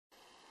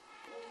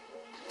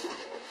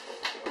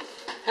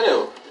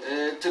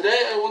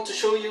Today I want to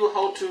show you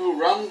how to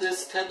run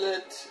this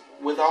tablet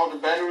without a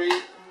battery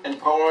and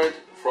power it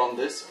from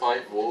this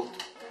 5-volt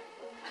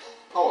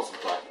power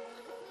supply.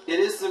 It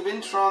is the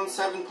Wintron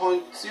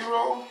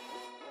 7.0.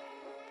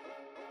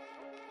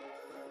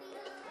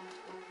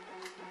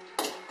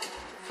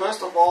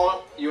 First of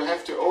all, you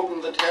have to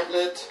open the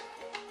tablet.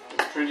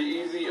 It's pretty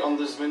easy on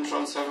this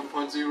Wintron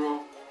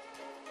 7.0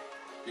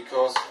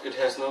 because it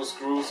has no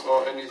screws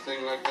or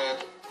anything like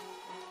that.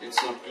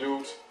 It's not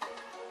glued.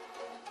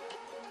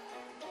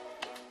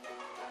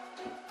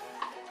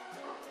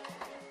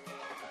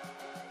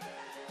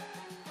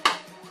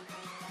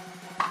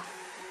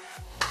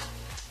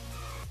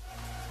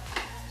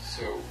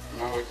 So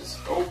now it is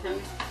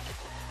open,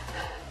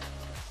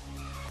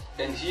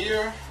 and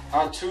here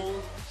are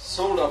two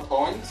solder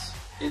points.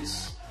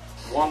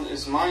 One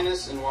is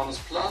minus and one is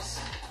plus.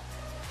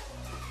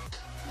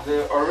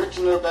 The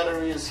original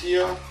battery is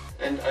here,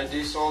 and I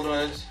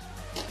desoldered it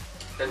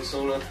and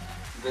soldered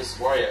this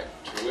wire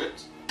to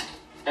it,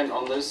 and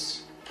on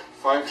this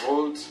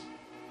 5-volt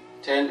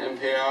 10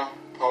 ampere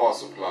power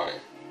supply.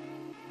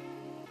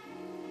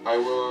 I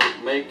will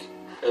make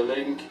a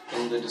link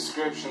in the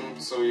description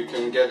so you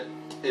can get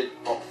it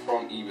off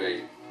from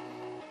eBay,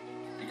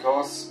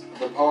 because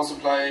the power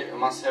supply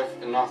must have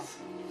enough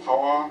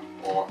power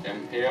or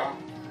ampere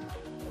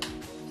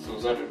so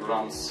that it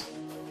runs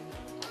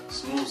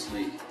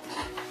smoothly.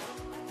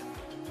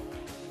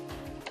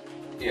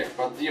 Yeah,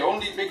 but the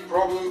only big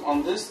problem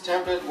on this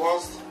tablet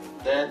was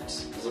that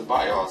the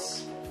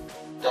BIOS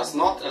does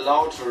not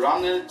allow to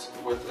run it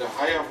with a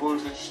higher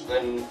voltage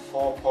than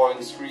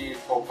 4.3,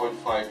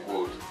 4.5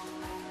 volt.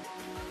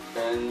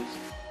 And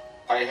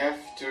I had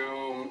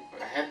to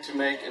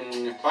make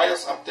a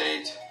BIOS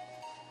update.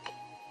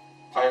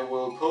 I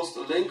will post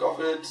a link of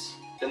it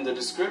in the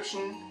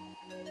description.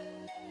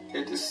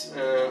 It is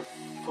a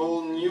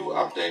full new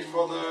update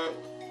for the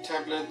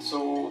tablet,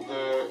 so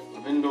the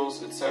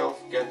Windows itself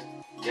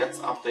gets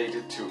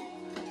updated too.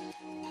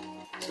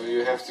 So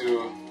you have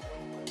to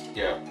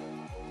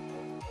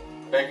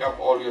back up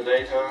all your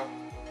data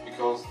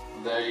because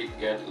they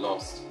get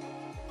lost.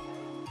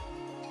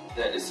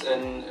 There is a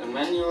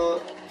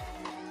manual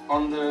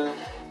on the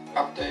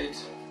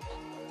update.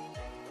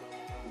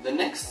 The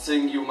next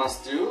thing you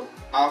must do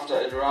after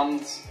it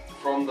runs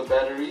from the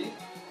battery,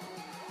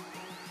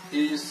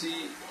 here you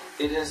see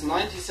it has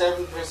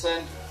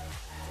 97%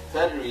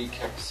 battery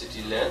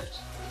capacity left,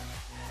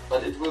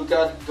 but it will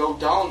go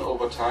down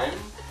over time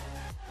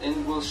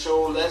and will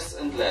show less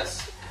and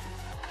less.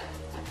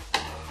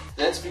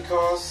 That's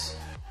because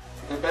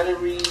the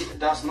battery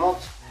does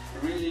not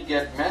really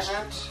get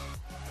measured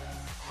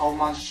how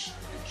much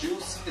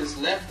juice is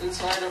left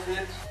inside of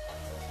it,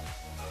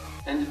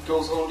 and it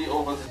goes only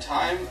over the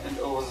time and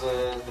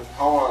over the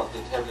power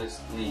the tablet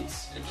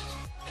needs. It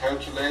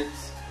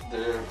calculates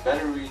the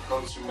battery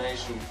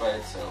consumption by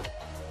itself.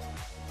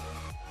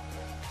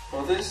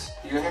 For this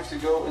you have to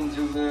go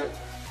into the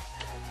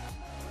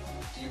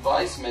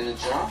device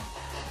manager.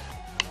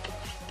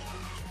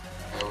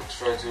 I will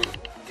try to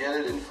get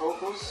it in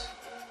focus.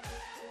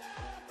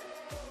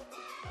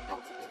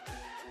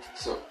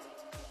 So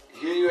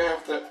here you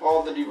have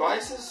all the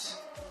devices,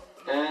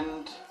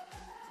 and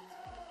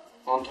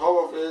on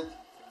top of it,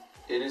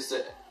 it is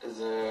the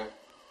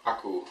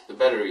accu, the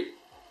battery.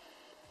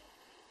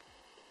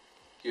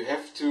 You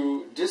have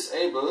to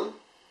disable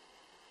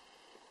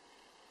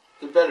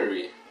the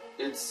battery.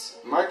 It's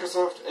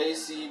Microsoft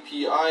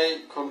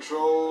ACPI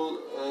control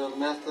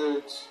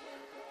method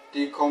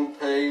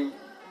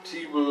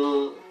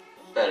decompatible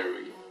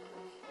battery.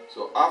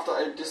 So after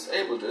I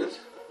disabled it,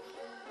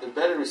 the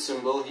battery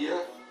symbol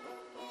here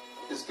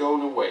is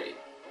going away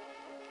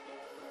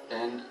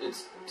and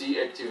it's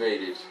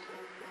deactivated.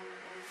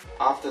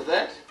 After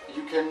that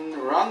you can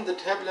run the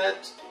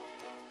tablet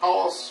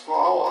hours for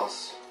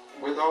hours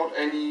without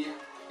any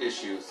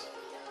issues.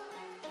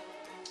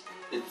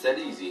 It's that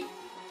easy.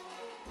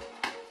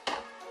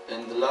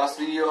 And the last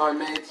video I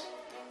made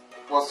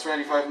was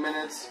 25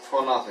 minutes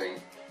for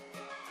nothing.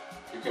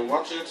 You can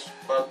watch it,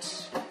 but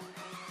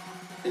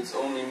it's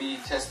only me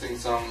testing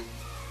some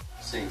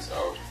things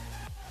out.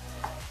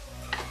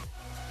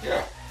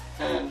 Yeah,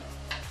 and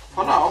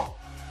for now,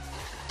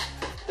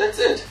 that's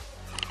it.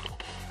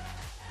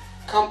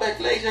 Come back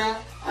later,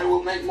 I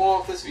will make more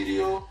of this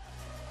video,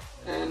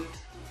 and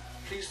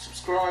please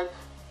subscribe.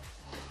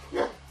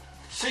 Yeah,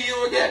 see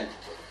you again.